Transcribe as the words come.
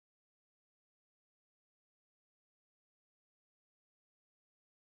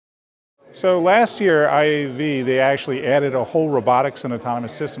So last year, IAV, they actually added a whole robotics and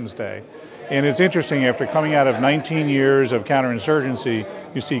autonomous systems day. And it's interesting, after coming out of 19 years of counterinsurgency,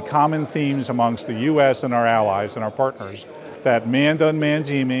 you see common themes amongst the US and our allies and our partners, that manned-unmanned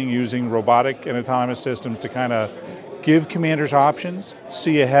teaming using robotic and autonomous systems to kind of give commanders options,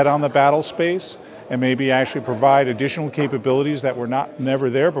 see ahead on the battle space, and maybe actually provide additional capabilities that were never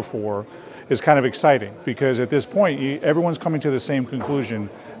there before, is kind of exciting, because at this point everyone's coming to the same conclusion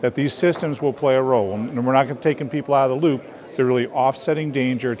that these systems will play a role, and we're not taking people out of the loop. They're really offsetting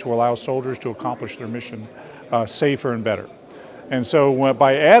danger to allow soldiers to accomplish their mission safer and better. And so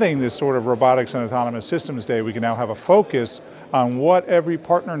by adding this sort of robotics and autonomous systems day, we can now have a focus on what every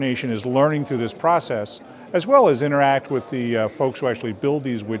partner nation is learning through this process, as well as interact with the folks who actually build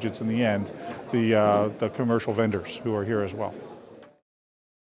these widgets in the end, the commercial vendors who are here as well.